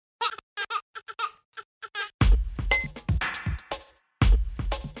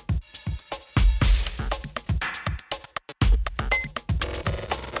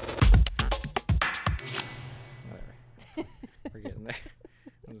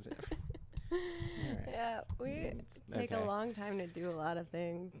Right. Yeah, we take a Okay. long time to do a lot of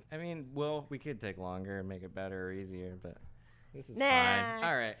things. I mean, well, we could take longer and make it better or easier, but this is Nah. fine.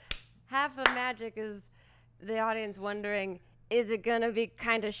 All right. Half the magic is the audience wondering, is it going to be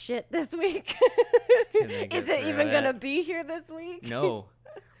kind of shit this week? Can they get Is it through even going to it? be here this week? No.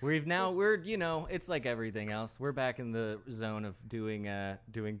 It's like everything else. We're back in the zone of doing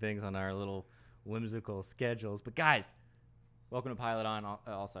things on our little whimsical schedules. But guys, welcome to Pilot On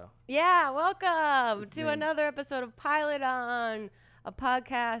also. Yeah, welcome It's to me. another episode of Pilot On, a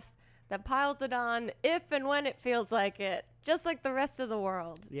podcast that piles it on if and when it feels like it, just like the rest of the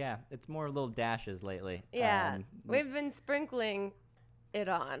world. Yeah, it's more little dashes lately. Yeah, we've been sprinkling it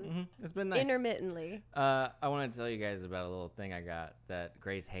on It's been nice. intermittently. I want to tell you guys about a little thing I got that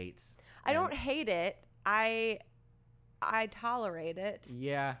Grace hates. I don't hate it. I tolerate it.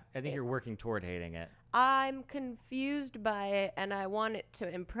 Yeah, I think you're working toward hating it. I'm confused by it, and I want it to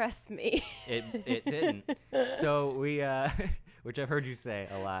impress me. It didn't. So we, which I've heard you say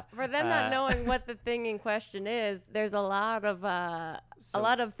a lot. For them not knowing what the thing in question is, there's a lot of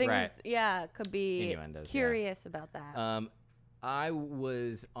things. right. Yeah, could be Innuendos, yeah. curious about that. I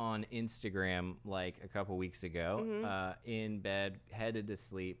was on Instagram like a couple weeks ago, in bed, headed to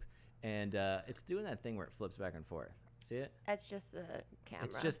sleep, and it's doing that thing where it flips back and forth. See it? That's just a camera.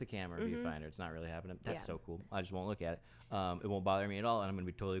 It's just the camera viewfinder. It's not really happening. That's Yeah. so cool. I just won't look at it. It won't bother me at all, and I'm gonna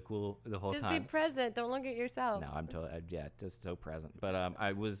be totally cool the whole Just time. be present. Don't look at yourself. No, I'm totally, just so present. But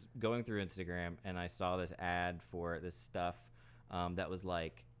I was going through Instagram and I saw this ad for this stuff that was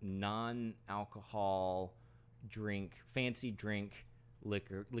like non-alcohol fancy drink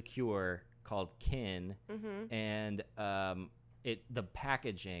liqueur called Kin, and the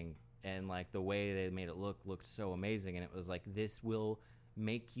packaging and like the way they made it looked so amazing, and it was like, this will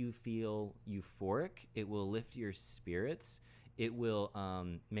make you feel euphoric. It will lift your spirits. It will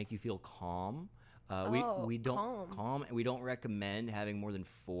make you feel calm. We don't calm. and we don't recommend having more than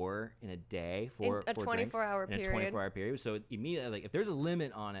 4 in a day. In a 24-hour in a period. 24-hour period. So immediately, I was like, if there's a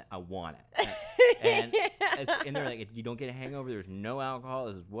limit on it, I want it. And they're like, you don't get a hangover. There's no alcohol.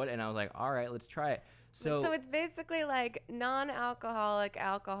 This is what. And I was like, all right, let's try it. So it's basically like non-alcoholic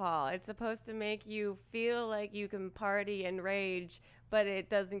alcohol. It's supposed to make you feel like you can party and rage, but it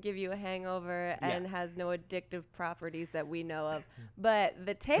doesn't give you a hangover and has no addictive properties that we know of. But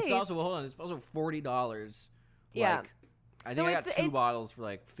the taste... It's also, hold on, it's also $40. Yeah. Like, I So think I got two it's- bottles for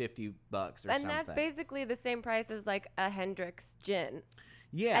like $50 or something. And that's basically the same price as like a Hendrix gin.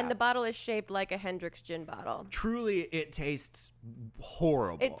 Yeah. And the bottle is shaped like a Hendrix gin bottle. Truly, it tastes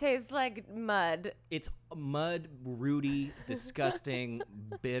horrible. It tastes like mud. It's mud, rooty, disgusting,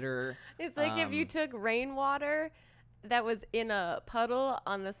 bitter. It's like if you took rainwater that was in a puddle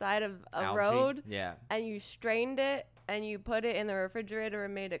on the side of a Algae. road Yeah. and you strained it and you put it in the refrigerator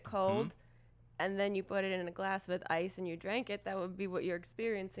and made it cold and then you put it in a glass with ice and you drank it, that would be what you're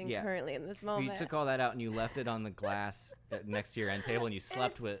experiencing currently in this moment. You took all that out and you left it on the glass next to your end table and you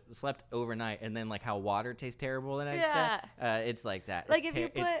slept overnight, and then like how water tastes terrible the next day. It's like that. Like if you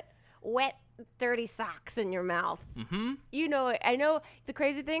put wet, dirty socks in your mouth, you know it. I know the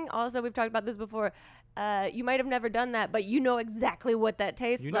crazy thing, also, we've talked about this before, you might have never done that, but you know exactly what that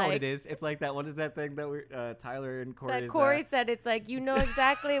tastes you like. know what it is. It's like that. What is that thing that we Tyler and Corey? That Corey said, it's like, you know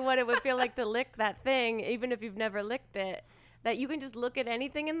exactly what it would feel like to lick that thing, even if you've never licked it. That you can just look at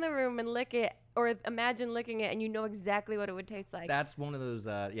anything in the room and lick it, or imagine licking it, and you know exactly what it would taste like. That's one of those.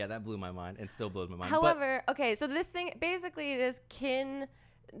 That blew my mind. It still blows my mind. However, okay, so this thing, basically, this Kin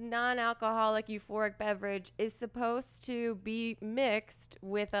non-alcoholic euphoric beverage is supposed to be mixed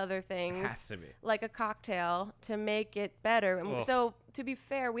with other things. It has to be. Like a cocktail to make it better. And Ugh. so, to be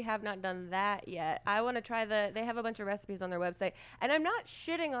fair, we have not done that yet. I want to try they have a bunch of recipes on their website. And I'm not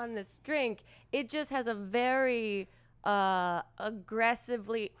shitting on this drink. It just has a very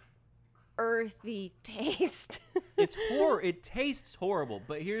aggressively earthy taste. It tastes horrible,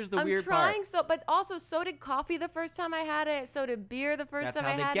 but here's the weird part. But also so did coffee the first time I had it. So did beer the first That's time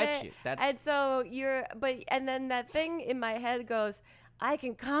how I they had get it. you. That's- And so and then that thing in my head goes, I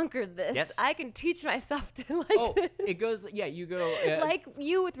can conquer this. Yes. I can teach myself to like this. It goes. Yeah, you go. Like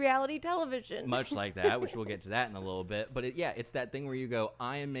you with reality television. Much like that, which we'll get to that in a little bit. But it's that thing where you go,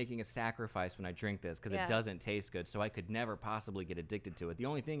 I am making a sacrifice when I drink this because Yeah. it doesn't taste good, so I could never possibly get addicted to it. The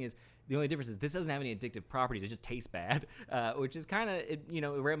only difference is this doesn't have any addictive properties. It just tastes bad, which is kind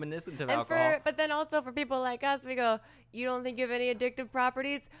of reminiscent of alcohol. But then also for people like us, we go, you don't think you have any addictive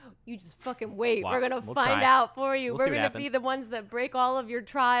properties? You just fucking wait. Wow. We're going to We'll find try. out for you. We'll We're see what going to be happens. the ones that break all all of your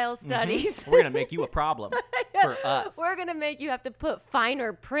trial studies. We're going to make you a problem for us. We're going to make you have to put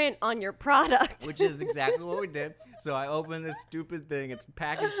finer print on your product. Which is exactly what we did. So I opened this stupid thing. It's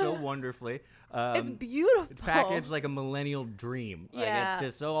packaged so wonderfully. It's beautiful. It's packaged like a millennial dream. Like, Yeah. it's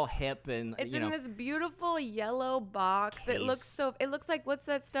just so all hip and, It's you know. in this beautiful yellow box. It looks Case. it looks like, what's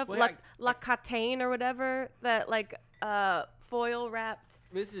that stuff? Well, La Catane or whatever, that like foil wrapped.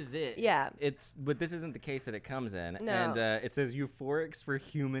 This is it. Yeah. But this isn't the case that it comes in. No. And it says Euphorics for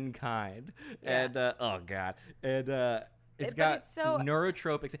Humankind. Yeah. And oh god. And it's But got it's so-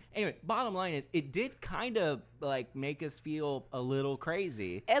 neurotropics. Anyway, bottom line is it did kind of like make us feel a little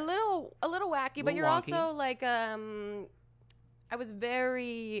crazy. A little wacky, but Little you're wonky. also like I was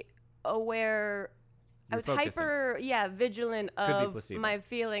very aware. I You're was focusing. hyper vigilant Could be of placebo. my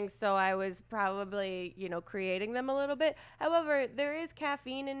feelings, so I was probably, creating them a little bit. However, there is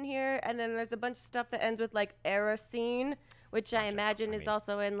caffeine in here, and then there's a bunch of stuff that ends with like Erosine, which I imagine is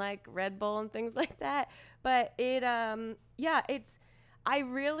also in like Red Bull and things like that. But it it's I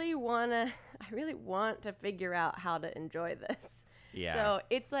really want to figure out how to enjoy this. Yeah. So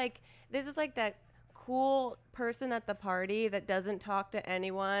it's like, this is like that cool person at the party that doesn't talk to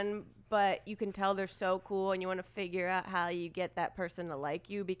anyone, but you can tell they're so cool, and you want to figure out how you get that person to like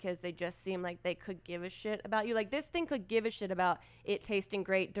you because they just seem like they could give a shit about you. Like, this thing could give a shit about it tasting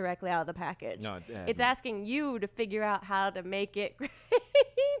great directly out of the package. No, it's asking you to figure out how to make it great.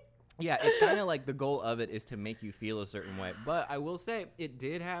 Yeah, it's kind of like the goal of it is to make you feel a certain way. But I will say it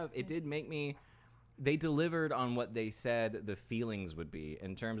did make me, they delivered on what they said the feelings would be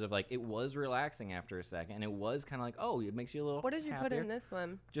in terms of like, it was relaxing after a second. And it was kind of like, oh, it makes you a little What did you put happier. in this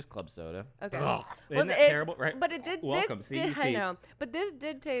one? Just club soda. Okay. Ugh, Well, isn't that it's- terrible, right? But it did. Welcome, this did, CDC. I know, but this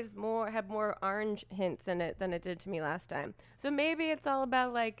did have more orange hints in it than it did to me last time. So maybe it's all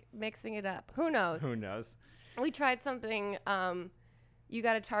about like mixing it up. Who knows? Who knows? We tried something. You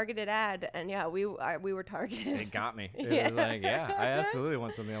got a targeted ad, and yeah, we were targeted. It got me. It Yeah. was like, yeah, I absolutely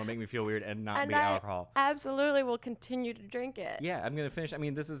want something that'll make me feel weird and not And be I alcohol. absolutely will continue to drink it. Yeah, I'm gonna finish. I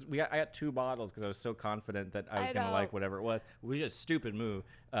mean, I got 2 bottles because I was so confident that I was I gonna know. like whatever it was. It was just a stupid move.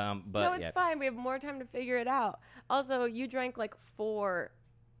 But No, it's yeah. fine. We have more time to figure it out. Also, you drank like 4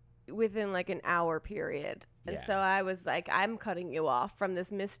 within like an hour period. And Yeah. so I was like, I'm cutting you off from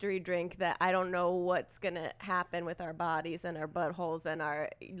this mystery drink that I don't know what's going to happen with our bodies and our buttholes and our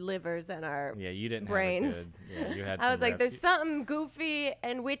livers and our Yeah, you didn't brains. have a good. Yeah, you had. I was some like, reps. there's something goofy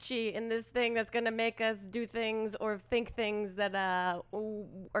and witchy in this thing that's going to make us do things or think things that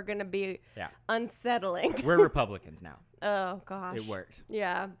are going to be Yeah. unsettling. We're Republicans now. Oh, gosh. It worked.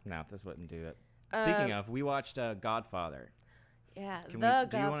 Yeah. No, this wouldn't do it. Speaking of, we watched Godfather. Yeah. Do you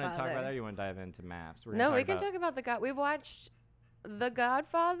Godfather. want to talk about that, or you want to dive into maps? We're No, gonna we can talk about We've watched The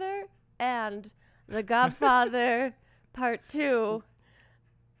Godfather and The Godfather Part 2.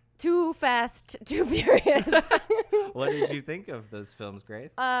 Too Fast, Too Furious. What did you think of those films,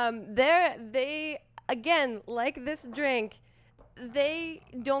 Grace? They again, like this drink, they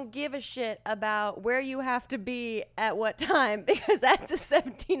don't give a shit about where you have to be at what time because that's a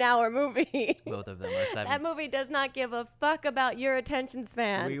 17-hour movie. Both of them are 7. That movie does not give a fuck about your attention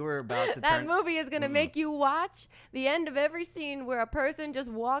span. We were about to That turn. movie is going to make you watch the end of every scene where a person just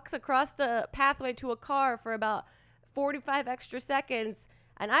walks across the pathway to a car for about 45 extra seconds.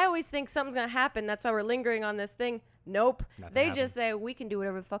 And I always think something's going to happen. That's why we're lingering on this thing. Nope. Nothing They happened. just say, we can do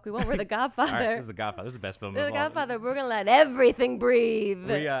whatever the fuck we want. We're the All Godfather. right, this is The Godfather. This is the best film We're of the all. Godfather. We're going to let everything breathe.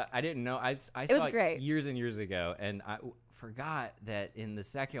 I didn't know. I saw was it great. years and years ago, and I forgot that in the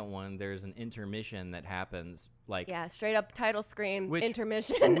second one there's an intermission that happens. Like, Yeah, straight up title screen, Which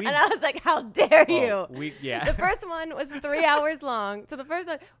intermission. we- And I was like, how dare you? yeah. The first one was 3 hours long. So the first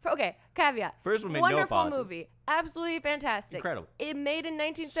one, okay, caveat. First one made no wonderful pauses. movie, absolutely fantastic, Incredible. It made in So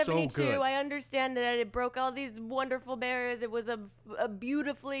 1972. good. I understand that it broke all these wonderful barriers. It was a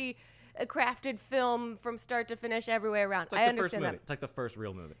beautifully crafted film from start to finish, every way around. It's like I the first understand movie. that. It's like the first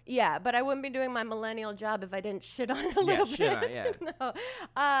real movie. Yeah, but I wouldn't be doing my millennial job if I didn't shit on it a little bit. shit on it, yeah.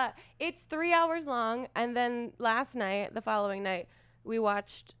 No. It's 3 hours long, and then last night, the following night, we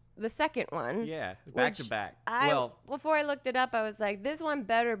watched the second one. Yeah, back to Which back. Before I looked it up, I was like, this one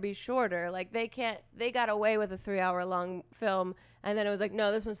better be shorter. Like, they got away with a 3 hour long film. And then it was like,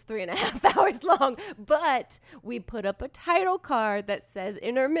 no, this one's 3.5 hours long. But we put up a title card that says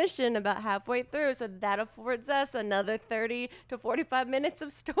intermission about halfway through. So that affords us another 30 to 45 minutes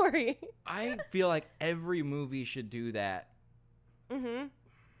of story. I feel like every movie should do that. Mm-hmm.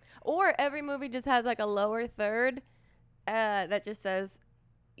 Or every movie just has like a lower third that just says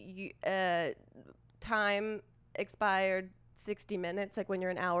time expired 60 minutes, like when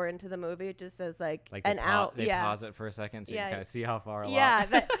you're an hour into the movie, it just says like Like an hour. they pause it for a second so you can kind of see how far along. Yeah,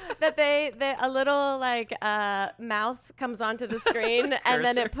 that they a little like mouse comes onto the screen and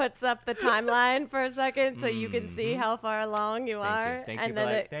then it puts up the timeline for a second so you can see how far along you are. Thank and you then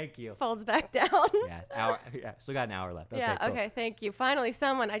for that. it Thank you. folds back down. Yeah, still got an hour left. Okay, Yeah, cool. okay, thank you. Finally,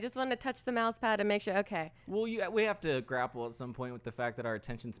 someone. I just want to touch the mouse pad and make sure. Okay. Well, we have to grapple at some point with the fact that our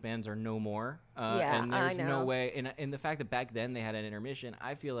attention spans are no more. Yeah, and there's I no know. way. And the fact that back then they had an intermission,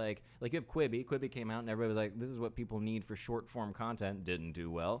 I feel like you have Quibi. Quibi came out and everybody was like, this is what people need for short form content. Didn't do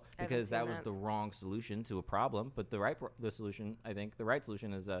well because that was the wrong solution to a problem. But the right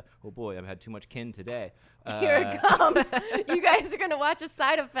solution is, oh boy, I've had too much kin today. Here it comes. You guys are going to watch a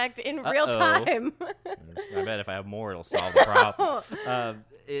side effect in real time. I bet if I have more, it'll solve the problem.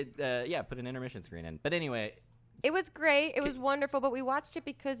 Put an intermission screen in. But anyway. It was great. It was wonderful. But we watched it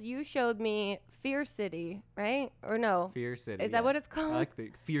because you showed me Fear City, right? Or no? Fear City. Is that what it's called? I like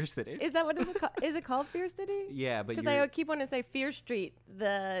the Fear City. Is that what it's called? Is it called Fear City? Yeah, but because I keep wanting to say Fear Street,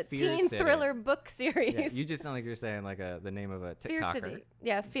 the Fear teen City. thriller book series. Yeah, you just sound like you're saying like the name of a TikToker. Fear City.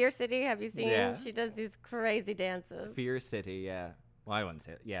 Yeah, Fear City. Have you seen? Yeah. She does these crazy dances. Fear City. Yeah. Well, I wouldn't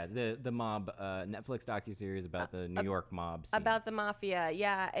say it. Yeah, the mob Netflix docuseries about the New York mob scene. About the mafia,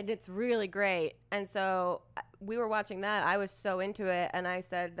 yeah, and it's really great. And so we were watching that. I was so into it, and I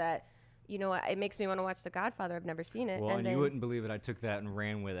said that, you know what, it makes me want to watch The Godfather. I've never seen it. Well, and then, you wouldn't believe it. I took that and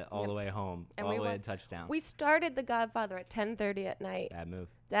ran with it all the way home, and all the way to touchdown. We started The Godfather at 10:30 at night. Bad move.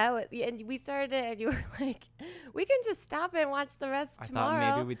 That was, and we started it, and you were like, "We can just stop it and watch the rest tomorrow." I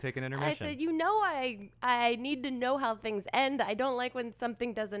thought maybe we'd take an intermission. I said, "You know, I need to know how things end. I don't like when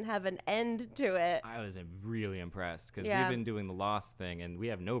something doesn't have an end to it." I was really impressed because we've been doing the Lost thing, and we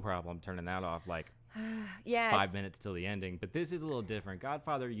have no problem turning that off like 5 minutes till the ending. But this is a little different.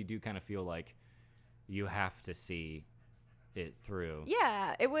 Godfather, you do kind of feel like you have to see it through.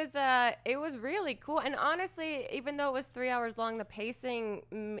 Yeah, it was really cool. And honestly, even though it was 3 hours long, the pacing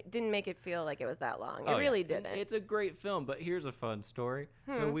didn't make it feel like it was that long. It really didn't. It's a great film, but here's a fun story.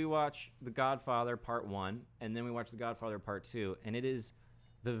 So we watch The Godfather Part 1, and then we watch The Godfather Part 2, and it is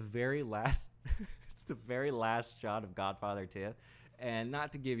the very last it's the very last shot of Godfather 2. And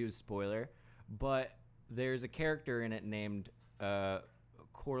not to give you a spoiler, but there's a character in it named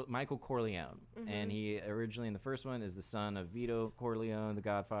Michael Corleone, and he originally in the first one is the son of Vito Corleone, the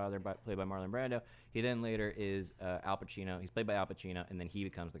Godfather, played by Marlon Brando. He then later is Al Pacino. He's played by Al Pacino, and then he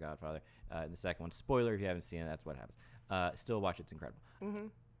becomes the Godfather in the second one. Spoiler if you haven't seen it, that's what happens. Still watch it, it's incredible.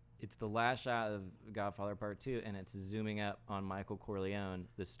 It's the last shot of Godfather Part 2, and it's zooming up on Michael Corleone,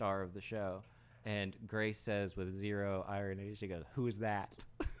 the star of the show. And Grace says with zero irony, she goes, "Who is that?"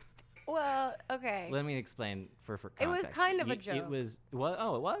 Well, okay. Let me explain for context. It was kind of a joke. It was what?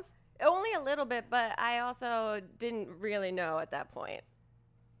 Oh, it was? Only a little bit, but I also didn't really know at that point.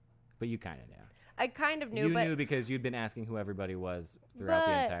 But you kind of knew. I kind of knew. You knew because you'd been asking who everybody was throughout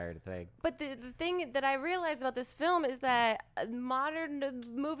the entire thing. But the thing that I realized about this film is that modern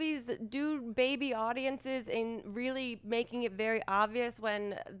movies do baby audiences in really making it very obvious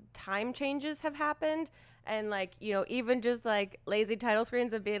when time changes have happened. And, like, you know, even just, like, lazy title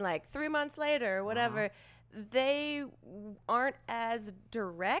screens of being, like, 3 months later or whatever, they aren't as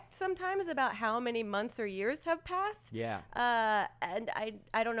direct sometimes about how many months or years have passed. Yeah. And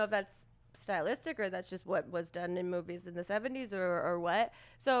I don't know if that's stylistic or that's just what was done in movies in the 70s or what.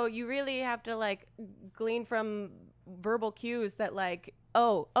 So you really have to, like, glean from verbal cues that, like,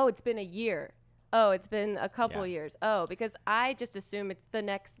 oh, it's been a year. Oh, it's been a couple years. Oh, because I just assume it's the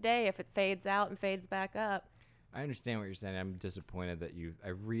next day if it fades out and fades back up. I understand what you're saying. I'm disappointed that I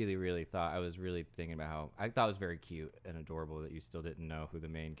really, really thought, I was really thinking about how, I thought it was very cute and adorable that you still didn't know who the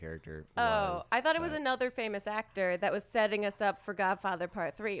main character was. I thought it was another famous actor that was setting us up for Godfather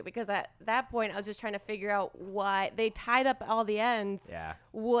Part 3, because at that point I was just trying to figure out why they tied up all the ends. Yeah.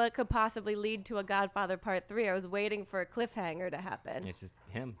 What could possibly lead to a Godfather Part 3? I was waiting for a cliffhanger to happen. It's just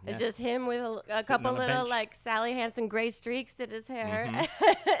him. It's just him with a couple little, like, Sally Hansen gray streaks in his hair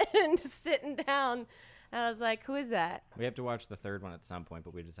and sitting down. I was like, who is that? We have to watch the third one at some point,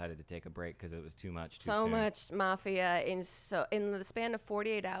 but we decided to take a break because it was too much too so soon. much mafia. In the span of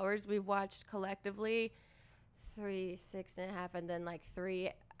 48 hours, we've watched collectively 3, 6.5, and then like 3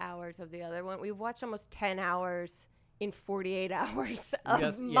 hours of the other one. We've watched almost 10 hours in 48 hours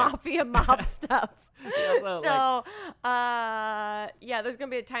of mafia mob stuff. So, there's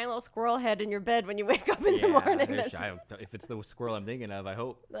going to be a tiny little squirrel head in your bed when you wake up in the morning. If it's the squirrel I'm thinking of, I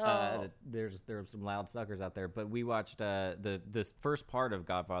hope there are some loud suckers out there. But we watched this first part of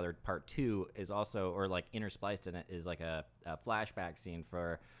Godfather Part 2 is also, or like interspliced in it, is like a flashback scene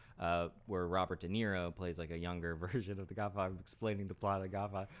for where Robert De Niro plays like a younger version of the Godfather. I'm explaining the plot of the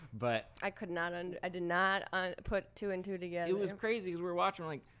Godfather, but I did not put two and two together. it was crazy because we were watching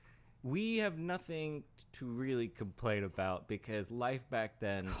like. We have nothing to really complain about because life back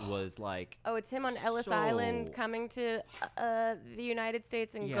then was like. Oh, it's him on Ellis Island coming to the United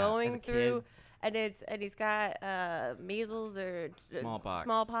States and as going a through, kid. and he's got measles or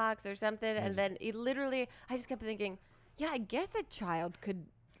smallpox or something, and then I just kept thinking, yeah, I guess a child could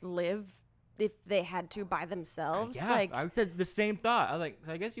live if they had to by themselves. Yeah, I said the same thought. I was like,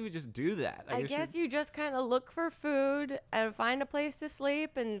 I guess you would just do that. I guess you just kind of look for food and find a place to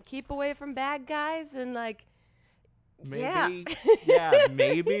sleep and keep away from bad guys and like, maybe,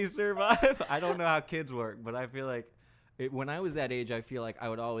 maybe survive. I don't know how kids work, but I feel like when I was that age, I feel like I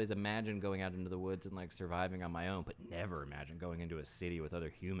would always imagine going out into the woods and like surviving on my own, but never imagine going into a city with other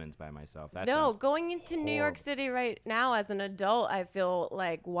humans by myself. Going into New York City right now as an adult, I feel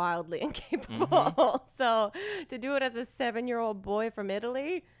like wildly incapable. So to do it as a 7-year-old boy from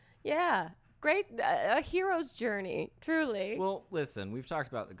Italy, yeah. Great, a hero's journey, truly. Well, listen, we've talked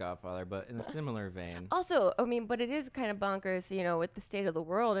about The Godfather, but in a similar vein. Also, I mean, but it is kind of bonkers, with the state of the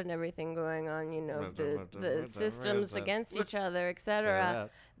world and everything going on, the systems against each other, etc.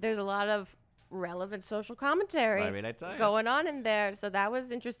 There's a lot of relevant social commentary going on in there, so that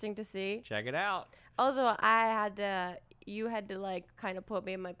was interesting to see. Check it out. Also, you had to like kind of put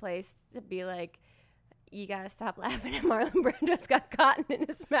me in my place to be like, you gotta stop laughing at Marlon Brando's got cotton in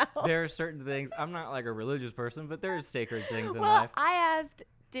his mouth. There are certain things. I'm not like a religious person, but there's sacred things in life. Well, I asked,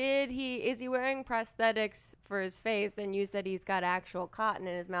 is he wearing prosthetics for his face? And you said he's got actual cotton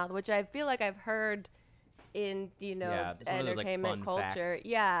in his mouth, which I feel like I've heard in, entertainment culture. Facts.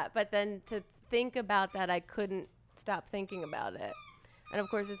 Yeah, but then to think about that, I couldn't stop thinking about it. And of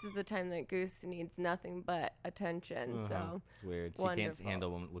course, this is the time that Goose needs nothing but attention. So it's weird. She wonderful. Can't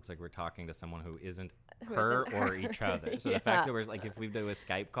handle when it looks like we're talking to someone who isn't her or each other. So the fact that we're like, if we do a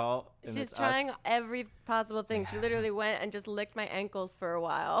Skype call, and she's trying every possible thing. She literally went and just licked my ankles for a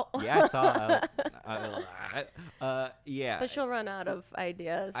while. Yeah, I saw. Yeah. But she'll run out of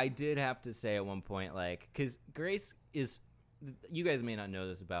ideas. I did have to say at one point, like, because Grace is. You guys may not know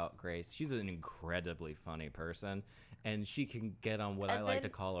this about Grace. She's an incredibly funny person, and she can get on what I like to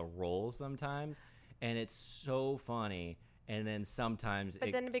call a roll sometimes, and it's so funny. And then sometimes,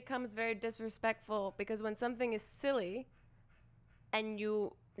 but then it becomes very disrespectful because when something is silly, and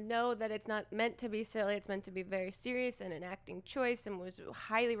you know that it's not meant to be silly, it's meant to be very serious and an acting choice, and was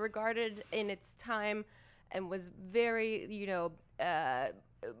highly regarded in its time, and was very,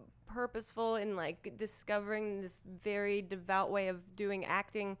 purposeful in like discovering this very devout way of doing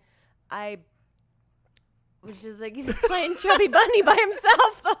acting. I was just like, he's playing Chubby Bunny by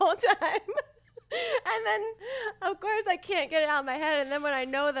himself the whole time. And then, of course, I can't get it out of my head. And then when I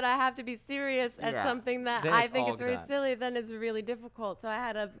know that I have to be serious at something that I think is very silly, then it's really difficult. So I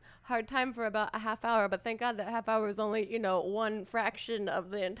had a hard time for about a half hour. But thank God that half hour was only, one fraction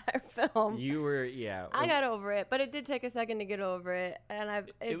of the entire film. You were, yeah. I got over it. But it did take a second to get over it. And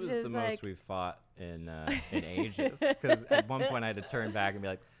it was the most we've fought in ages. Because at one point I had to turn back and be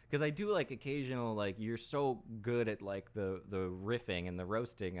like, because I do like occasional, like, you're so good at like the riffing and the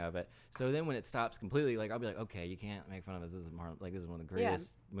roasting of it. So then when it stops completely, like, I'll be like, okay, you can't make fun of this. This is one of the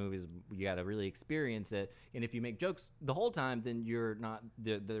greatest movies. You got to really experience it. And if you make jokes the whole time, then you're not,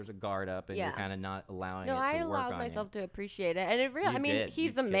 there's a guard up and you're kind of not allowing it to work on you. No, I allowed myself to appreciate it. And it really,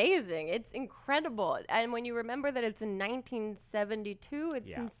 he's amazing. It's incredible. And when you remember that it's in 1972,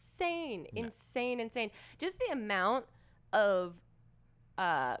 it's insane. Just the amount of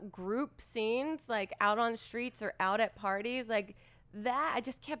group scenes like out on streets or out at parties like that, I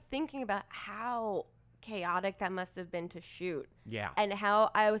just kept thinking about how chaotic that must have been to shoot. Yeah. And how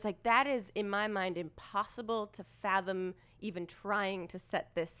I was like, that is in my mind impossible to fathom even trying to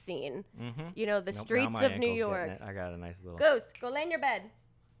set this scene. Mm-hmm. The streets of New York. I got a nice little Ghost, go lay in your bed.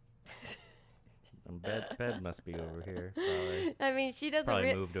 Bed must be over here. Probably. I mean, she does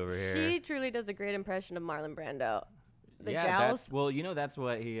moved over here. She truly does a great impression of Marlon Brando. The jowls. That's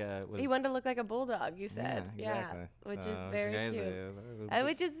what he was. He wanted to look like a bulldog, you said. Yeah, exactly. Which is very cute.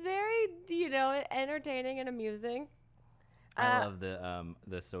 Which is very, entertaining and amusing. I love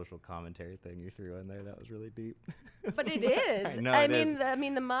the social commentary thing you threw in there. That was really deep. But it is. I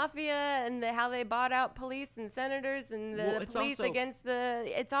mean, the mafia and how they bought out police and senators and the police against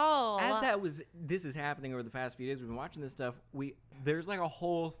it's all. This is happening over the past few days. We've been watching this stuff. There's like a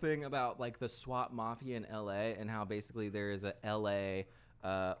whole thing about like the SWAT mafia in LA and how basically there is a LA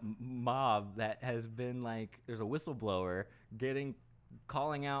mob that has been like, there's a whistleblower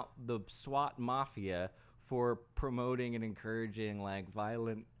calling out the SWAT mafia for promoting and encouraging like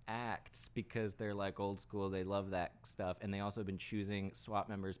violent acts because they're like old school. They love that stuff. And they also have been choosing SWAT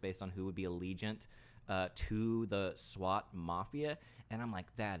members based on who would be allegiant to the SWAT mafia. And I'm like,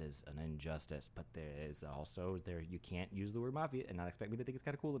 that is an injustice. But there is also you can't use the word mafia and not expect me to think it's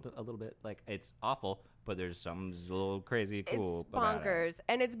kind of cool a little bit. Like, it's awful, but there's some little crazy cool. It's bonkers.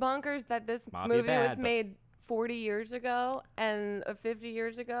 And it's bonkers that this Mafia movie bad, was made 40 years ago and 50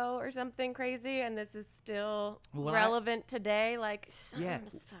 years ago or something crazy, and this is still relevant today. Like,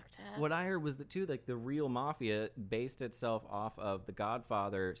 something's fucked up. What I heard was that too, like the real mafia based itself off of the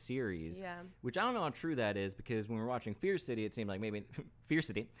Godfather series, which I don't know how true that is, because when we were watching Fear City, it seemed like maybe Fear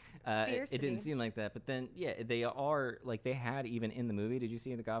City, it didn't seem like that. But then, they are like, they had even in the movie. Did you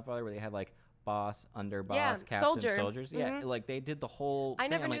see in the Godfather where they had like boss, underboss, captain, soldiers? Yeah, like they did the whole. I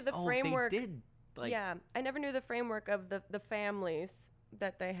never knew the framework. They did. Like, I never knew the framework of the families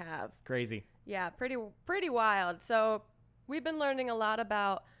that they have. Crazy. Yeah, pretty wild. So we've been learning a lot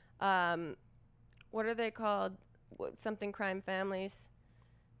about what are they called? Something crime families.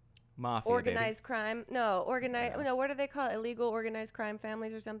 Mafia. Organized crime. No, organized. No, what do they call it? Illegal organized crime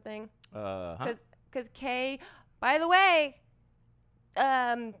families or something? Because Kay. By the way,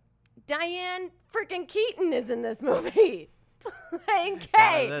 Diane freaking Keaton is in this movie. Playing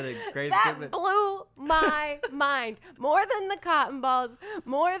Kay. That blew my mind. More than the Cotton Balls,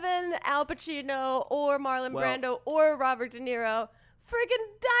 more than Al Pacino or Marlon Brando or Robert De Niro.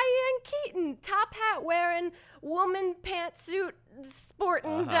 Friggin' Diane Keaton, top hat wearing, woman pantsuit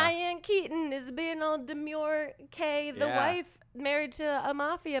sporting Diane Keaton is being all demure Kay, the wife married to a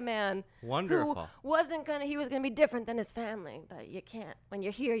mafia man. Wonderful. Who he was gonna be different than his family, but you can't when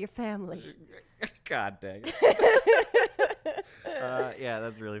you hear your family. God dang it.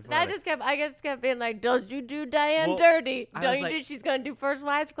 That's really funny. I just kept being like, don't you do Diane dirty. Don't you do, she's going to do First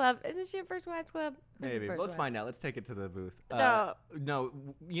Wives Club. Isn't she a First Wives Club? Maybe. Let's find out. Let's take it to the booth. No,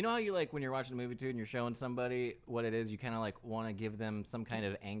 you know how you like when you're watching a movie too and you're showing somebody what it is, you kind of like want to give them some kind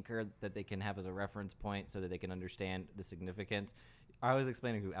of anchor that they can have as a reference point so that they can understand the significance. I was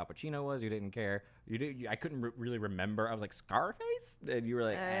explaining who Al Pacino was. You didn't care. I couldn't really remember. I was like, Scarface? And you were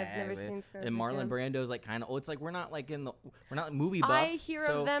like, I've never seen Scarface. And Marlon Brando's like kind of, it's like we're not movie buffs. I hear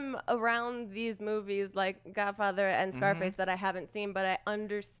of them around these movies like Godfather and Scarface that I haven't seen, but I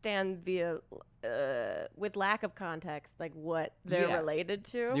understand with lack of context, like what they're related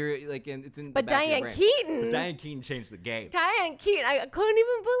to. You're like, it's in. But Diane Keaton. But Diane Keaton changed the game. Diane Keaton, I couldn't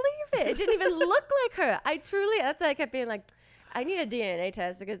even believe it. It didn't even look like her. That's why I kept being like, I need a DNA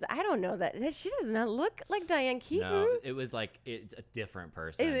test because I don't know that she does not look like Diane Keaton. No, it was like it's a different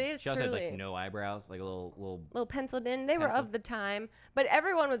person. It is. She also had like no eyebrows, like a little penciled in. They were of the time, but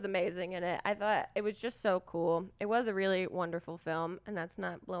everyone was amazing in it. I thought it was just so cool. It was a really wonderful film, and that's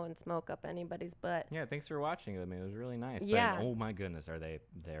not blowing smoke up anybody's butt. Yeah, thanks for watching with me. It was really nice. Yeah. But, oh my goodness,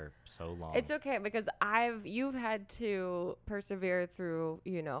 they're so long. It's okay because you've had to persevere through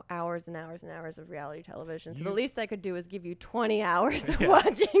hours and hours and hours of reality television. So the least I could do is give you 20 hours of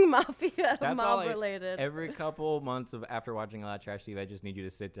watching Mafia mob related. Every couple months after watching a lot of trash TV, I just need you to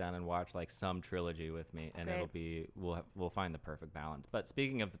sit down and watch like some trilogy with me, and it'll be we'll find the perfect balance. But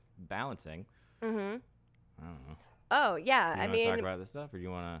speaking of balancing, I don't know. Oh yeah, I mean, talk about this stuff, or do you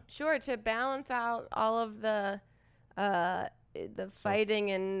want to? Sure, to balance out all of the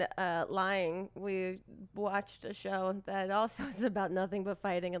fighting and lying, we watched a show that also is about nothing but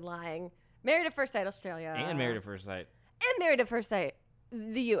fighting and lying. Married at First Sight Australia. And Married at First Sight. And Married at First Sight,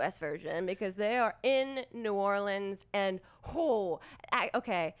 the U.S. version, because they are in New Orleans. And,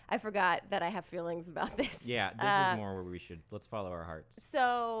 I forgot that I have feelings about this. Yeah, this is more where let's follow our hearts.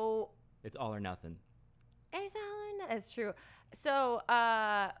 So. It's all or nothing. It's all or nothing. It's true. So,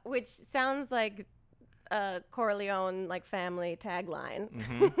 which sounds like a Corleone, like, family tagline.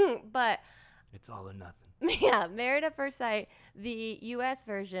 Mm-hmm. But. It's all or nothing. Yeah, Married at First Sight, the U.S.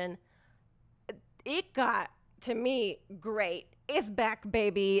 version, it got, to me, great. It's back,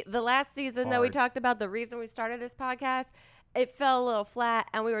 baby. The last season that we talked about, the reason we started this podcast, it fell a little flat,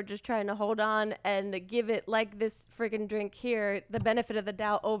 and we were just trying to hold on and give it, like this freaking drink here, the benefit of the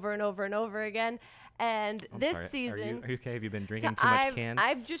doubt over and over and over again. And season... Are you okay? Have you been drinking too much canned?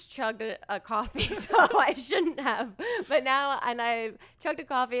 I've just chugged a coffee, so I shouldn't have. But now, and I chugged a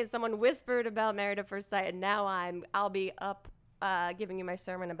coffee, and someone whispered about Married at First Sight, and now I'll be up giving you my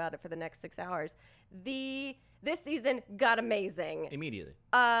sermon about it for the next 6 hours. This season got amazing. Immediately.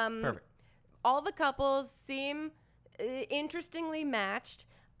 Perfect. All the couples seem interestingly matched.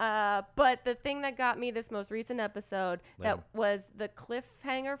 But the thing that got me this most recent episode that was the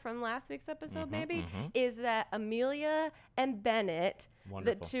cliffhanger from last week's episode, is that Amelia and Bennett,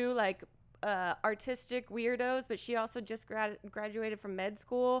 the two like artistic weirdos, but she also just graduated from med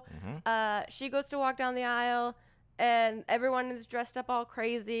school. Mm-hmm. She goes to walk down the aisle, and everyone is dressed up all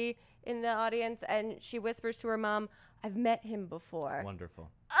crazy in the audience, and she whispers to her mom, "I've met him before."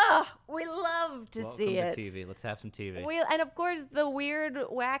 Wonderful. Ugh, we love to see it. Welcome to TV. Let's have some TV. And of course, the weird,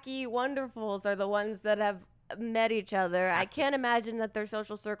 wacky Wonderfuls are the ones that have met each other. I can't imagine that their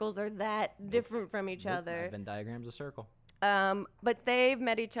social circles are that different from each other. Venn diagram's a circle. But they've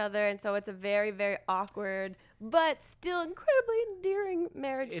met each other, and so it's a very, very awkward, but still incredibly endearing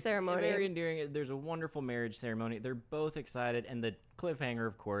marriage ceremony. It's very endearing. There's a wonderful marriage ceremony. They're both excited, and the cliffhanger,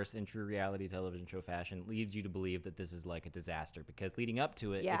 of course, in true reality television show fashion, leads you to believe that this is like a disaster, because leading up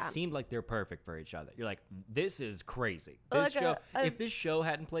to it, it seemed like they're perfect for each other. You're like, this is crazy. This show, if this show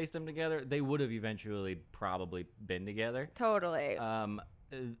hadn't placed them together, they would have eventually probably been together. Totally.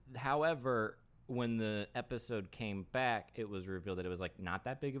 However, when the episode came back, it was revealed that it was like not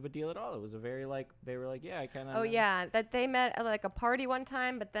that big of a deal at all. It was a very they were like, yeah, I kind of. Oh yeah, that they met at like a party one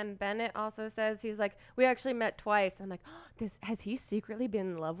time, but then Bennett also says he's like, we actually met twice. I'm like, oh, has he secretly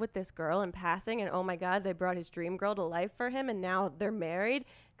been in love with this girl in passing? And oh my God, they brought his dream girl to life for him, and now they're married.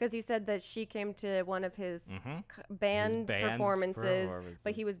 Because he said that she came to one of his band performances,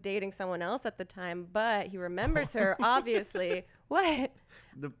 but he was dating someone else at the time. But he remembers her, obviously. What?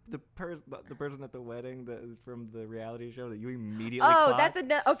 The person at the wedding that is from the reality show that you immediately clocked?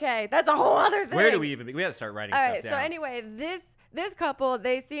 Okay, that's a whole other thing. Where do we even we have to start writing stuff down. So anyway, this couple,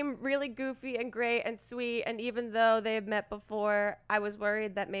 they seem really goofy and great and sweet, and even though they had met before, I was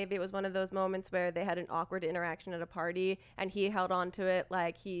worried that maybe it was one of those moments where they had an awkward interaction at a party and he held on to it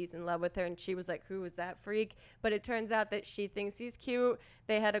like he's in love with her, and she was like, who is that freak? But it turns out that she thinks he's cute.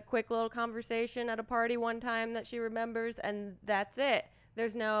 They had a quick little conversation at a party one time that she remembers, and that's it.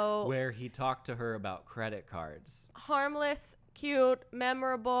 There's no... Where he talked to her about credit cards. Harmless, cute,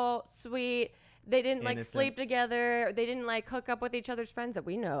 memorable, sweet. They didn't like sleep together. They didn't like hook up with each other's friends that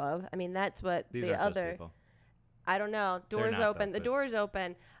we know of. I mean, that's what These the aren't other... those people. I don't know. Doors open. The door's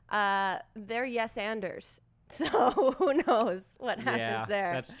open. They're yes-anders. So who knows what happens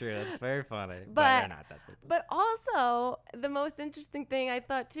there. That's true. That's very funny. But they're not those people. But also, the most interesting thing I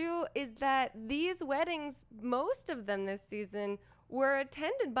thought too is that these weddings, most of them this season, were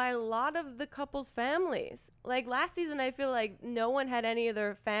attended by a lot of the couple's families. Like last season, I feel like no one had any of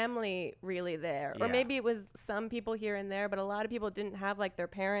their family really there. Yeah. Or maybe it was some people here and there, but a lot of people didn't have like their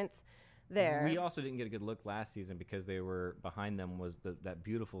parents there. We also didn't get a good look last season because they were behind them was that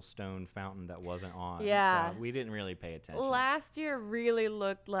beautiful stone fountain that wasn't on. Yeah. So we didn't really pay attention. Last year really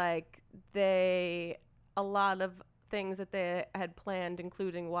looked like a lot of things that they had planned,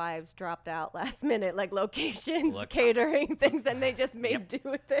 including wives, dropped out last minute, like locations, catering, things, and they just made do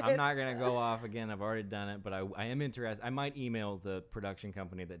with it. I'm not going to go off again. I've already done it, but I am interested. I might email the production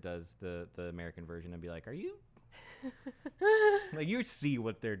company that does the American version and be like, are you... like you see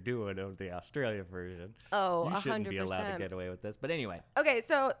what they're doing of the Australia version. Oh, you shouldn't 100%. be allowed to get away with this. But anyway. Okay,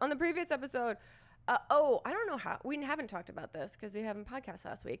 so on the previous episode, I don't know how we haven't talked about this because we haven't podcast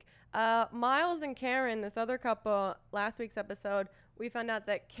last week. Miles and Karen, this other couple, last week's episode, we found out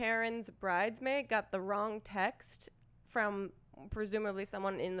that Karen's bridesmaid got the wrong text from presumably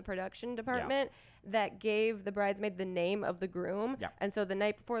someone in the production department that gave the bridesmaid the name of the groom. Yeah. And so the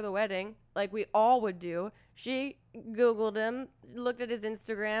night before the wedding, like we all would do, she Googled him, looked at his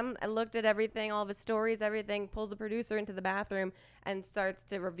Instagram, and looked at everything, all of his stories, everything, pulls the producer into the bathroom and starts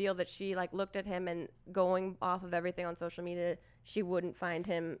to reveal that she like looked at him, and going off of everything on social media, she wouldn't find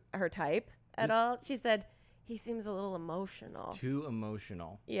him her type at all. She said, he seems a little emotional. It's too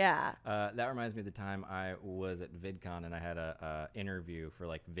emotional. Yeah. That reminds me of the time I was at VidCon and I had a interview for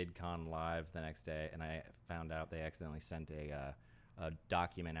like VidCon Live the next day, and I found out they accidentally sent a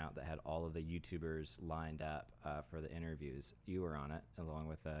document out that had all of the YouTubers lined up for the interviews. You were on it along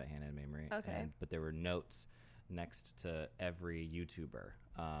with Hannah and Mamrie. Okay. But there were notes next to every YouTuber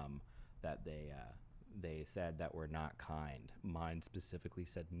that they said that were not kind. Mine specifically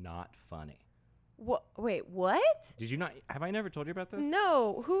said not funny. What? Wait, what? Did you not? Have I never told you about this?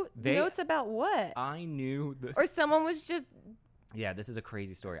 No. Notes about what? I knew or someone was just... Yeah, this is a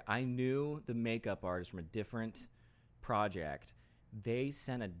crazy story. I knew the makeup artist from a different project. They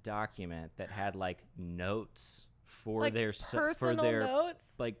sent a document that had like notes for like their personal notes,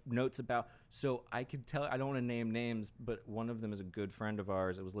 like notes about. So I could tell. I don't want to name names, but one of them is a good friend of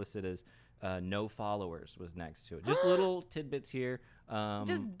ours. It was listed as no followers was next to it. Just little tidbits here.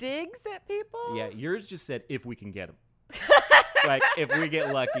 Just digs at people. Yeah, yours just said if we can get them. Like if we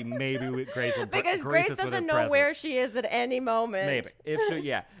get lucky, maybe Grace will because Grace doesn't know where she is at any moment. Maybe if she,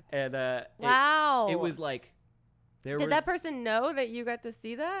 yeah, and wow, it was like. Did that person know that you got to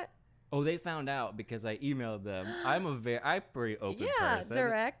see that? Oh, they found out because I emailed them. I'm pretty open person.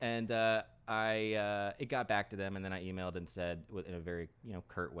 Direct. And it got back to them, and then I emailed and said in a very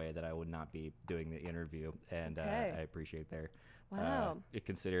curt way that I would not be doing the interview, and Okay. I appreciate their Wow.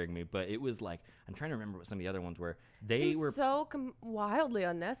 considering me. But it was like I'm trying to remember what some of the other ones were. They were so wildly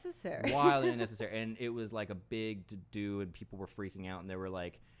unnecessary. wildly unnecessary, and it was like a big to do, and people were freaking out, and there were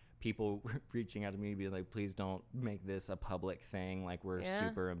like people reaching out to me being like, please don't make this a public thing, like we're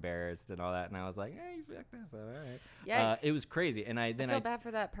super embarrassed and all that, and I was like, hey, you fucked this up, all right. Yikes. It was crazy, and I feel bad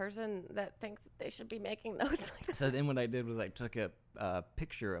for that person that thinks that they should be making notes like that. So then what I did was I took a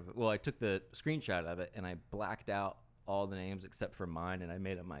picture of it. Well, I took the screenshot of it, and I blacked out all the names except for mine, and I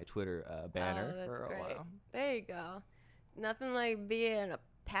made it my Twitter banner for a while. There you go. Nothing like being a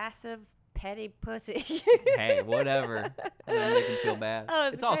passive petty pussy. Hey, whatever. Doesn't make him feel bad. Oh,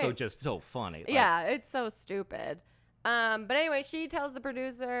 it's also just so funny. Like, yeah, it's so stupid. But anyway, she tells the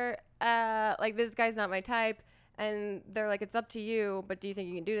producer, like, this guy's not my type. And they're like, it's up to you, but do you think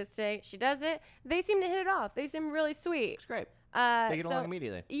you can do this today? She does it. They seem to hit it off. They seem really sweet. It's great. They get so, along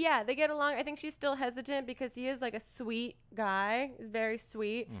immediately. Yeah, they get along. I think she's still hesitant because he is like a sweet guy. He's very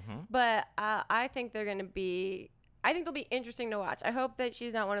sweet. Mm-hmm. But I think they're going to be... I think they'll be interesting to watch. I hope that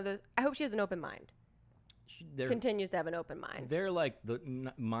she's not one of those... I hope she has an open mind. Continues to have an open mind. They're like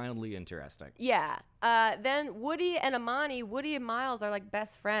mildly interesting. Yeah. Then Woody and Amani, Woody and Miles are like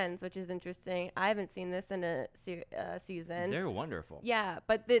best friends, which is interesting. I haven't seen this in a season. They're wonderful. Yeah,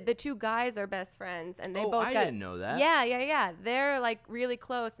 but the two guys are best friends, and they both. I didn't know that. Yeah. They're like really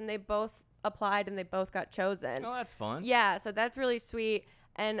close, and they both applied, and they both got chosen. Oh, that's fun. Yeah, so that's really sweet.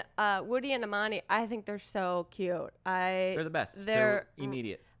 And Woody and Amani, I think they're so cute. They're the best. They're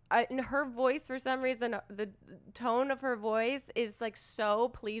immediate. And her voice, for some reason, the tone of her voice is like so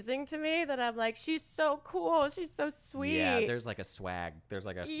pleasing to me that I'm like, she's so cool. She's so sweet. Yeah, there's like a swag. There's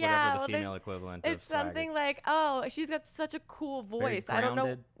like whatever the female equivalent of swag is. It's something like, oh, she's got such a cool voice. Very grounded. I don't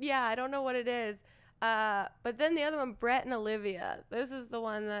know. Yeah, I don't know what it is. But then the other one, Brett and Olivia. This is the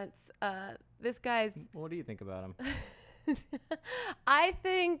one that's this guy's. What do you think about him? I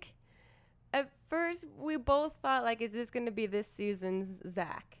think at first we both thought, like, is this going to be this season's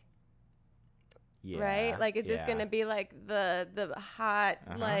Zach? Yeah, right? Like, is this going to be like the hot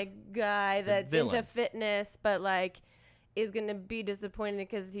like guy that's into fitness, but like is going to be disappointed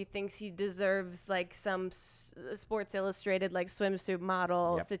because he thinks he deserves like some Sports Illustrated like swimsuit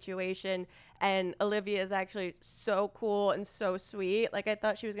model situation? And Olivia is actually so cool and so sweet. Like, I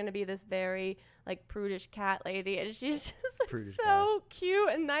thought she was going to be this very like prudish cat lady, and she's just like so cute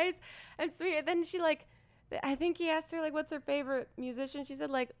and nice and sweet. And then she like, I think he asked her like, what's her favorite musician? She said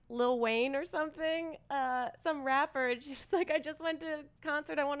like Lil Wayne or something, some rapper. And she was like, I just went to a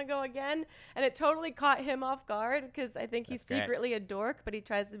concert. I want to go again. And it totally caught him off guard because I think he's secretly a dork, but he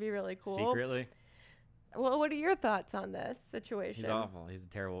tries to be really cool. Secretly? Well, what are your thoughts on this situation? He's awful. He's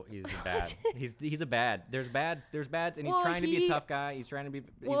terrible. He's bad. he's a bad. There's bads, and he's trying to be a tough guy. He's trying to be.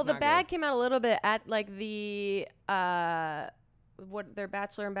 Well, the bad came out a little bit at like the their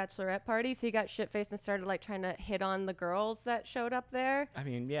bachelor and bachelorette parties. He got shit-faced and started like trying to hit on the girls that showed up there. I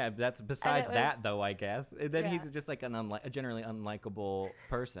mean, yeah, that's besides that though, I guess. And then he's just like a generally unlikable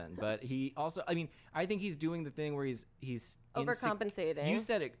person. But he also, I mean, I think he's doing the thing where he's overcompensating. You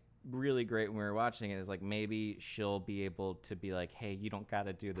said it really great when we were watching it, is like maybe she'll be able to be like, hey, you don't got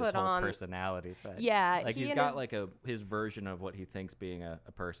to do this whole personality thing. Yeah, like he's got like his version of what he thinks being a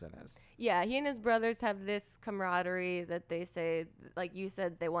person is. Yeah, he and his brothers have this camaraderie that they say, like you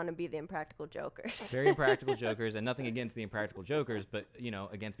said, they want to be the Impractical Jokers. Very Impractical Jokers, and nothing against the Impractical Jokers, but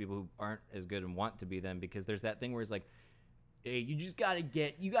against people who aren't as good and want to be them, because there's that thing where it's like, hey, you just gotta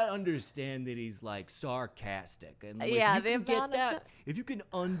understand that he's like sarcastic, and like, you can get that. If you can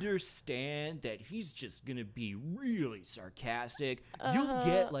understand that he's just gonna be really sarcastic, you'll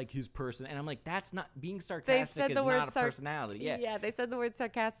get like his person. And I'm like, that's not being sarcastic. Is not a personality. Yeah, they said the word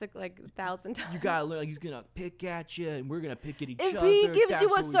sarcastic like 1,000 times. You gotta learn. Like, he's gonna pick at you, and we're gonna pick at each other. If he gives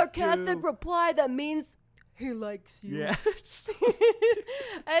you a sarcastic reply, that means he likes you. Yeah.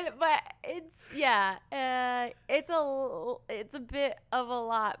 But it's a bit of a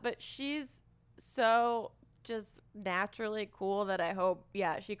lot, but she's so just naturally cool that I hope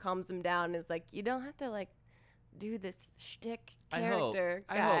she calms him down and is like, you don't have to like do this shtick character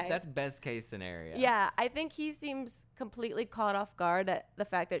I hope that's best case scenario. Yeah, I think he seems completely caught off guard at the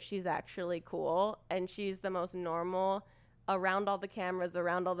fact that she's actually cool and she's the most normal around all the cameras,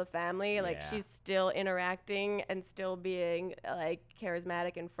 around all the family. Like Yeah. she's still interacting and still being like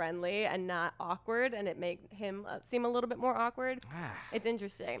charismatic and friendly and not awkward, and it made him seem a little bit more awkward. It's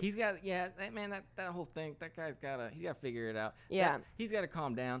interesting. He's got that whole thing. That guy's gotta figure it out. Yeah. He's gotta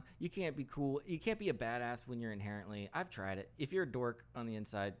calm down. You can't be cool. You can't be a badass when you're inherently. I've tried it. If you're a dork on the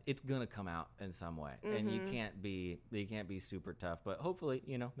inside, it's gonna come out in some way, and you can't be super tough. But hopefully,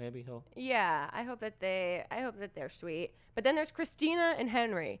 maybe he'll. Yeah, I hope that they're sweet. But then there's Christina and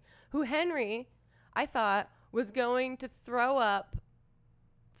Henry, who Henry, I thought, was going to throw up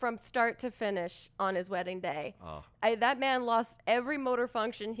from start to finish on his wedding day. Oh. That man lost every motor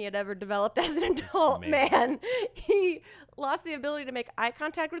function he had ever developed as an adult amazing. man. He lost the ability to make eye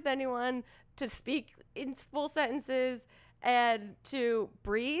contact with anyone, to speak in full sentences, and to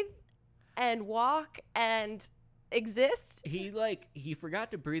breathe and walk and exist. He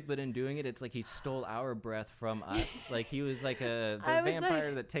forgot to breathe, but in doing it, it's like he stole our breath from us. Like he was like the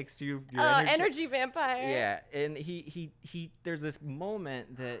vampire that takes your energy vampire. Yeah, and he there's this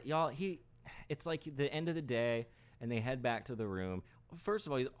moment that it's like the end of the day, and they head back to the room. First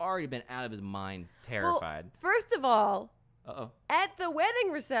of all, he's already been out of his mind, terrified. Well, first of all, at the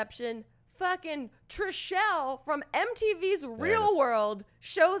wedding reception, fucking Trishelle from MTV's Real World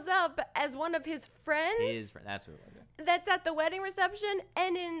shows up as one of his friends. That's what it was. That's at the wedding reception.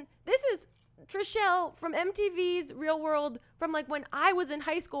 And this is Trishelle from MTV's Real World from like when I was in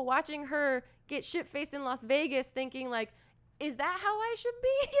high school watching her get shit-faced in Las Vegas thinking like, is that how I should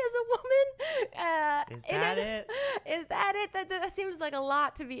be as a woman? Is that it? Is that it? That seems like a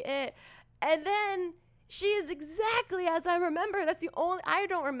lot to be it. And then she is exactly as I remember. That's the only, I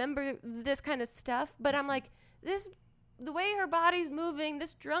don't remember this kind of stuff, but I'm like, the way her body's moving,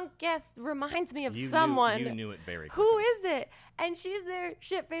 this drunk guest reminds me of someone. You knew it very quickly. Who is it? And she's there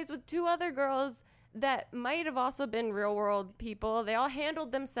shit-faced with two other girls that might have also been Real World people. They all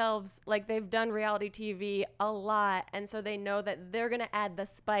handled themselves like they've done reality TV a lot, and so they know that they're going to add the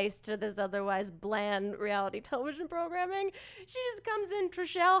spice to this otherwise bland reality television programming. She just comes in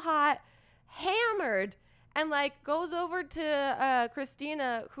Trishelle hot, hammered, and like goes over to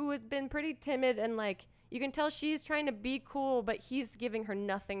Christina, who has been pretty timid, and like you can tell she's trying to be cool, but he's giving her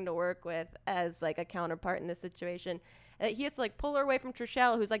nothing to work with as like a counterpart in this situation. He has to like pull her away from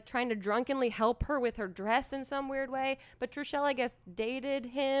Trishelle, who's like trying to drunkenly help her with her dress in some weird way. But Trishelle, I guess, dated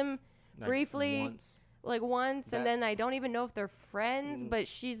him briefly. Once, and then I don't even know if they're friends, but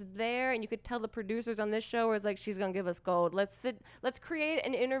she's there, and you could tell the producers on this show was like, she's gonna give us gold. Let's create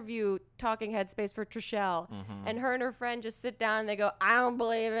an interview talking headspace for Trishelle, and her and her friend just sit down and they go, I don't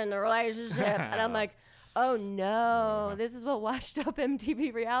believe in the relationship, and I'm like, oh no, this is what washed up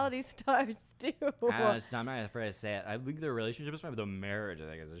MTV reality stars do. I'm not afraid to say it. I think their relationship is fine, but the marriage, I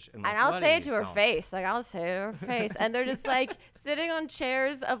think, is. And I'll say it to her face. Like, I'll say it to her face. And they're just like sitting on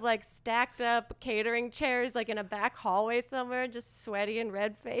chairs of like stacked up catering chairs, like in a back hallway somewhere, just sweaty and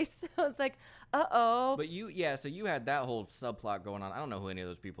red faced. I was like, uh-oh. But so you had that whole subplot going on. I don't know who any of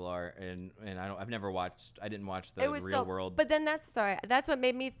those people are, and I didn't watch the Real World. But then that's what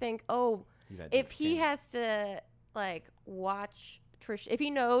made me think, if he has to like watch Trish, if he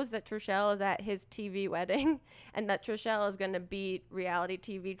knows that Trishelle is at his TV wedding and that Trishelle is going to beat reality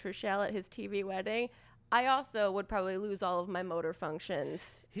TV Trishelle at his TV wedding, I also would probably lose all of my motor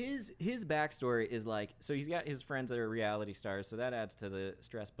functions. His backstory is like, so he's got his friends that are reality stars, so that adds to the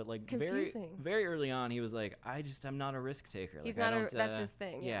stress. But like Confusing. very early on, he was like, I'm not a risk taker. Like, He's not that's his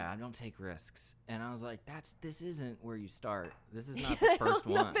thing. Yeah, I don't take risks. And I was like, this isn't where you start. This is not the first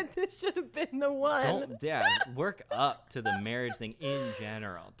one. I don't know that this should have been the one. Work up to the marriage thing in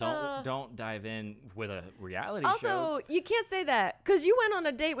general. Don't dive in with a reality show. Also, you can't say that because you went on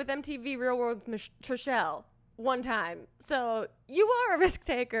a date with MTV Real World's Trishelle one time. So you are a risk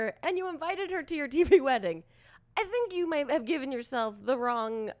taker and you invited her to your TV wedding. I think you might have given yourself the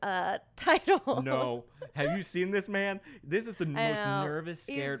wrong title. No. Have you seen this man? This is the most nervous,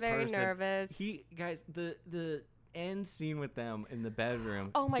 scared person. He's very nervous. Guys, the end scene with them in the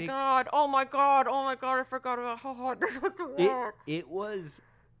bedroom. Oh my God. I forgot about how hard this was to watch. It was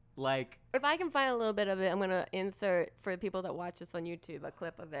like, if I can find a little bit of it, I'm gonna insert for the people that watch this on YouTube a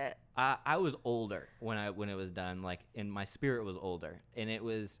clip of it. I was older when it was done, like, and my spirit was older, and it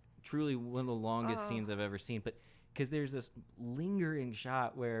was truly one of the longest scenes I've ever seen. But because there's this lingering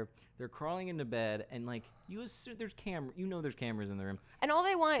shot where they're crawling into bed, and like you assume there's cameras in the room, and all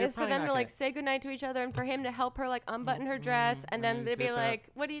they want is for them to like say goodnight to each other, and for him to help her like unbutton her dress, and then they'd be like,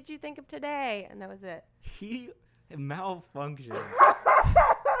 "What did you think of today?" And that was it. He malfunctioned.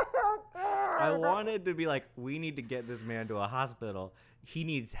 I wanted to be like, we need to get this man to a hospital. He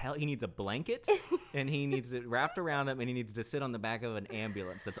needs help. He needs a blanket, and he needs it wrapped around him, and he needs to sit on the back of an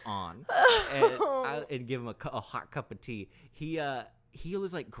ambulance that's on, and give him a hot cup of tea. He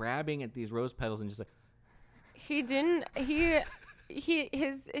was like grabbing at these rose petals and just like.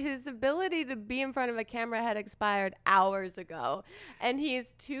 His ability to be in front of a camera had expired hours ago, and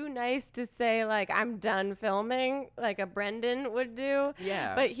he's too nice to say like I'm done filming like a Brendan would do.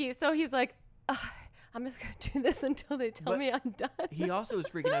 Yeah. But he's like, I'm just gonna do this until they tell me I'm done. He also was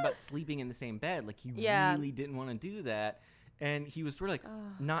freaking out about sleeping in the same bed. Like he really didn't want to do that. And he was sort of like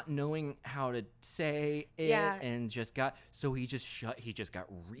not knowing how to say it, and just got he just got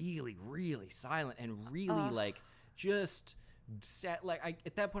really, really silent and really like just sat like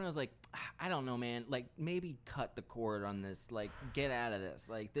at that point I was like, I don't know, man, like maybe cut the cord on this, like get out of this,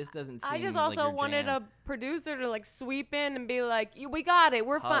 like this doesn't seem. I just like also your wanted jam. a producer to like sweep in and be like, we got it,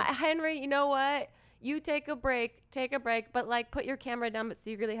 we're fine, Henry. You know what? You take a break, but like put your camera down, but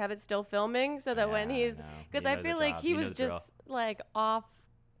secretly have it still filming so that when he's, because I feel like he was just like off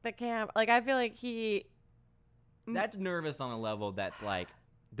the camera. Like I feel like that's nervous on a level that's like,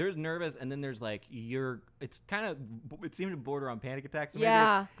 there's nervous and then there's like it seemed to border on panic attacks. So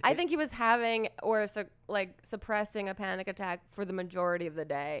I think he was having or suppressing a panic attack for the majority of the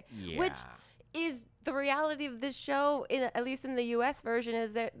day, which is the reality of this show, at least in the US version,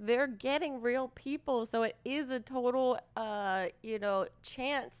 is that they're getting real people. So it is a total,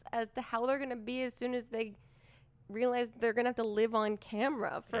 chance as to how they're going to be as soon as they realize they're going to have to live on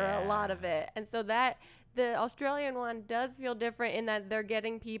camera for a lot of it. And so that the Australian one does feel different in that they're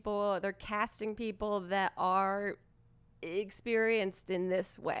casting people that are experienced in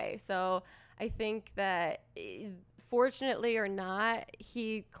this way. So I think that fortunately or not,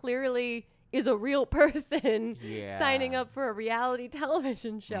 he clearly is a real person signing up for a reality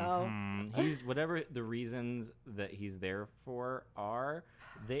television show. Mm-hmm. He's whatever the reasons that he's there for are.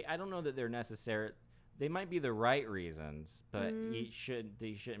 I don't know that they're necessary. They might be the right reasons, but he shouldn't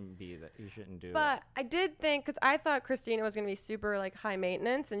be that. He shouldn't do it. But I did think, because I thought Christina was going to be super like high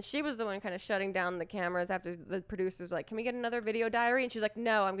maintenance, and she was the one kind of shutting down the cameras after the producers were like, "Can we get another video diary?" And she's like,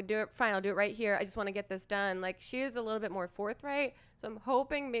 "No, I'm gonna do it. Fine, I'll do it right here. I just want to get this done." Like she is a little bit more forthright. So I'm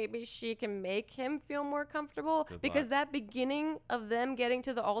hoping maybe she can make him feel more comfortable. Because that beginning of them getting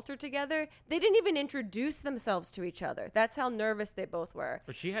to the altar together, they didn't even introduce themselves to each other. That's how nervous they both were.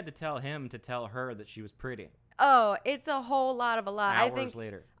 But she had to tell him to tell her that she was pretty. Oh, it's a whole lot of a lot. Hours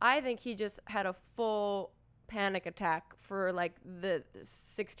later. I think he just had a full panic attack for like the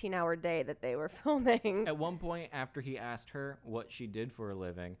 16-hour day that they were filming. At one point, after he asked her what she did for a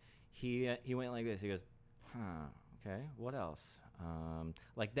living, he went like this. He goes, okay, what else?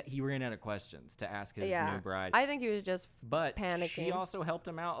 Like that, he ran out of questions to ask his new bride. I think he was just panicking. She also helped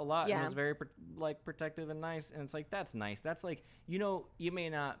him out a lot and was very protective and nice. And it's like, that's nice. That's like, you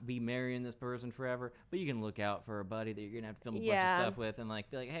may not be marrying this person forever, but you can look out for a buddy that you're gonna have to film a bunch of stuff with and like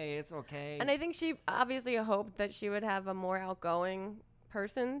be like, hey, it's okay. And I think she obviously hoped that she would have a more outgoing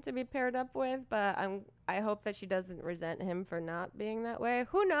person to be paired up with, but I hope that she doesn't resent him for not being that way.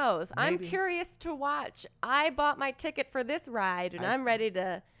 Who knows? Maybe. I'm curious to watch. I bought my ticket for this ride, and I'm ready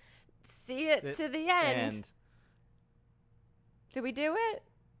to see it to the end. Did we do it?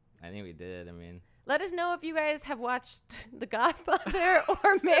 I think we did. I mean, let us know if you guys have watched The Godfather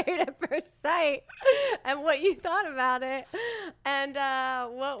or Married at First Sight and what you thought about it and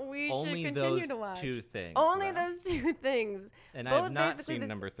what we should continue to watch. Only those two things. And I have not seen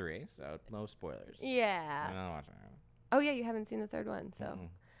number 3, so no spoilers. Yeah. I'm not watching it. Oh, yeah, you haven't seen the third one, so.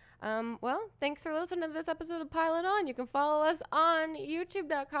 Well, thanks for listening to this episode of Pile It On. You can follow us on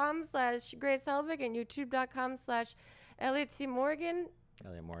youtube.com/Grace Helbig and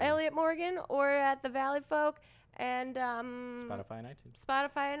youtube.com/Elliot Morgan, or at The Valley Folk, and Spotify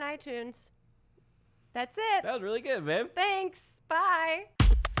and iTunes. That's it. That was really good, babe. Thanks. Bye.